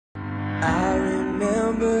I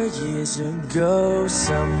remember years ago,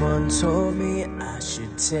 someone told me I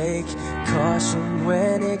should take caution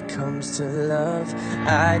when it comes to love.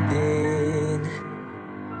 I did.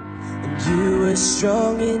 And you were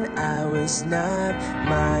strong and I was not.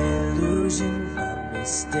 My illusion, a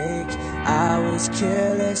mistake. I was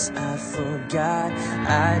careless, I forgot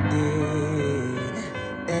I did.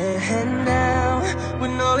 And now,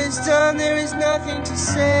 when all is done, there is nothing to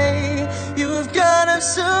say. You have gone up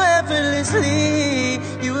so effortlessly.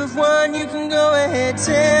 You have won, you can go ahead,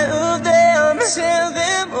 tell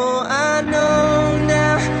them all I know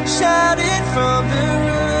now. Shout it from the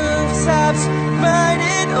rooftops, write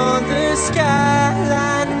it on the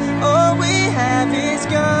skyline. All we have is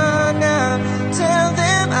gone now. Tell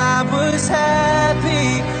them I was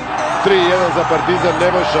happy. 3-1 za Partizan,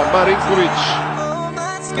 Nebojša Marinković.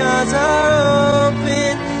 Scars are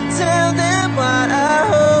open. Tell them what I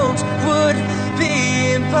hoped would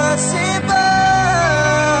be impossible.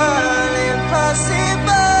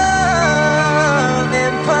 Impossible.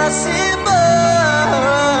 Impossible.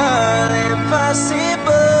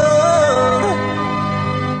 Impossible.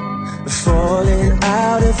 Falling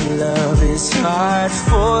out of love is hard.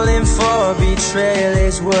 Falling for betrayal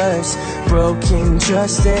is worse. Broken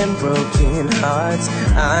trust and broken hearts.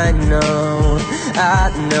 I know.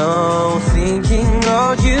 Thinking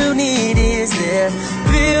all you need is there.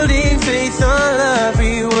 Building faith on love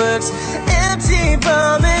reworks. Empty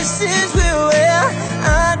promises will wear.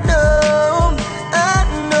 I know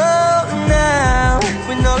now.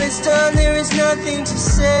 When all is done, there is nothing to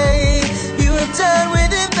say. You have done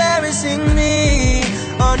with embarrassing me.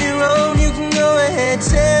 On your own, you can go ahead,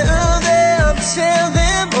 tell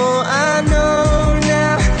them all I know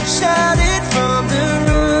now. Shout it from the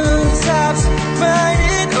rooftops, write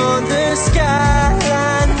it on the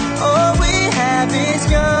skyline. All we have is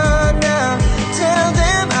gone now. Tell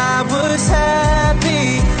them I was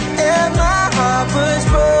happy and my heart was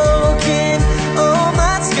broken. All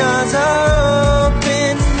my scars are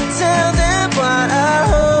open. Tell them what I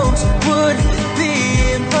hoped would be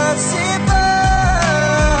impossible.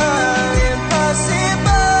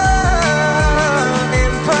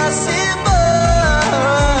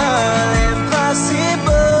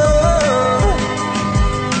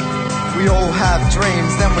 We all have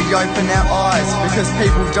dreams, then we open our eyes. Because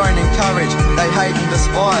people don't encourage, they hate and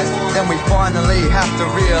despise. Then we finally have to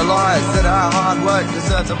realize that our hard work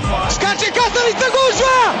deserves a prize. Skače Kasalica,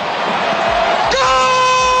 gužva!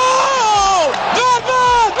 Gol!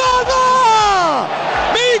 2-2!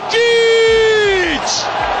 Mikić!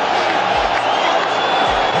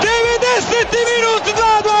 90. minut,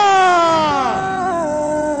 2-2!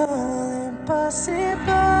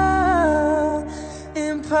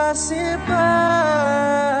 Impossible,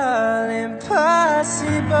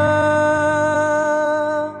 impossible.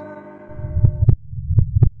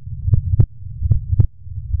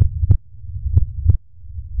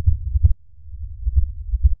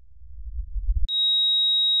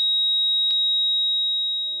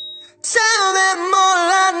 Tell them all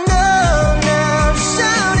I know now.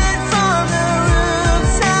 Shout it from the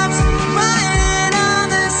rooftops, write it on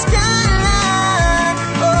the skyline.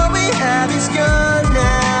 All we have is gone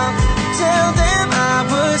now. Tell them I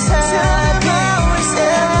was happy, and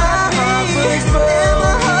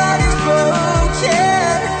my heart is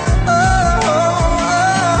broken.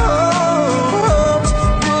 Hopes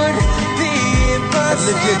would be impossible.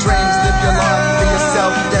 Live your dreams, live your life for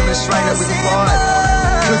yourself, demonstrate it with pride.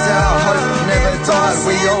 Cause our hope never died.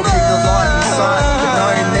 We all keep the light inside, but no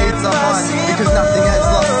needs are hide. Because nothing has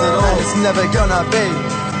lost at all, and it's never gonna be.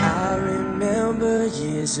 I remember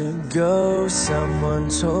years ago, someone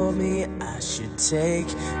told me I should take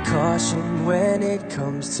caution when it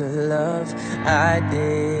comes to love. I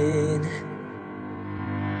did.